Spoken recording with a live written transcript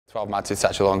12 months is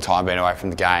such a long time being away from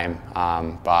the game,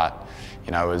 but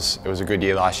you know, it was a good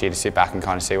year last year to sit back and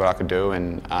kind of see what I could do,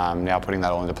 and now putting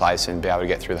that all into place and be able to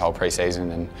get through the whole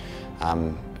pre-season,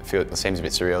 and I feel it seems a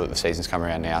bit surreal that the season's come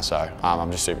around now, so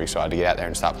I'm just super excited to get out there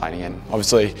and start playing again.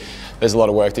 Obviously there's a lot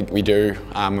of work that we do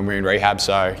when we're in rehab,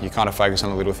 so you kind of focus on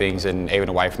the little things, and even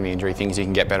away from the injury, things you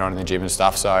can get better on in the gym and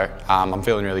stuff, so I'm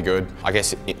feeling really good. I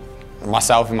guess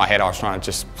myself, in my head, I was trying to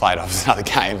just play it off as another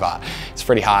game, but it's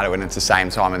pretty hard when it's the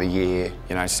same time of the year,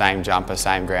 you know, same jumper,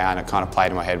 same ground. It kind of played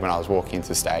in my head when I was walking into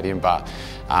the stadium, but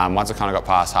once I kind of got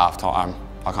past half time,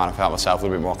 I kind of felt myself a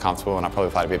little bit more comfortable, and I probably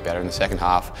played a bit better in the second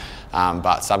half,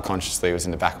 but subconsciously it was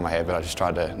in the back of my head, but I just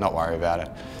tried to not worry about it.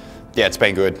 Yeah, it's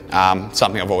been good.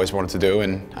 Something I've always wanted to do,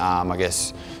 and I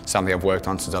guess something I've worked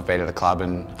on since I've been at the club,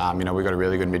 and you know, we've got a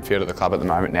really good midfield at the club at the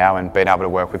moment now, and being able to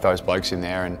work with those blokes in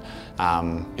there and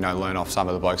you know, learn off some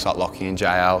of the blokes like Lockie and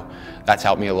JL, that's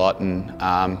helped me a lot, and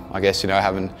I guess, you know,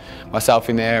 having myself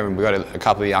in there, and we've got a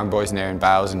couple of young boys in there in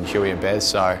Bales and Huey and Bez,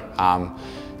 so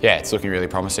yeah, it's looking really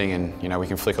promising, and you know, we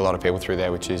can flick a lot of people through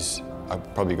there, which is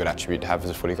probably a good attribute to have as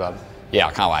a footy club. Yeah,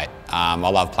 I can't wait. I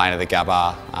love playing at the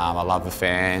Gabba. I love the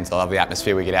fans. I love the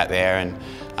atmosphere we get out there,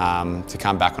 and to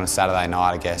come back on a Saturday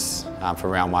night, I guess, for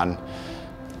round one,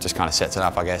 just kind of sets it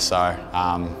up, I guess. So,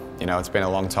 you know, it's been a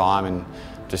long time, and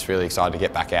just really excited to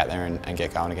get back out there and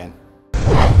get going again.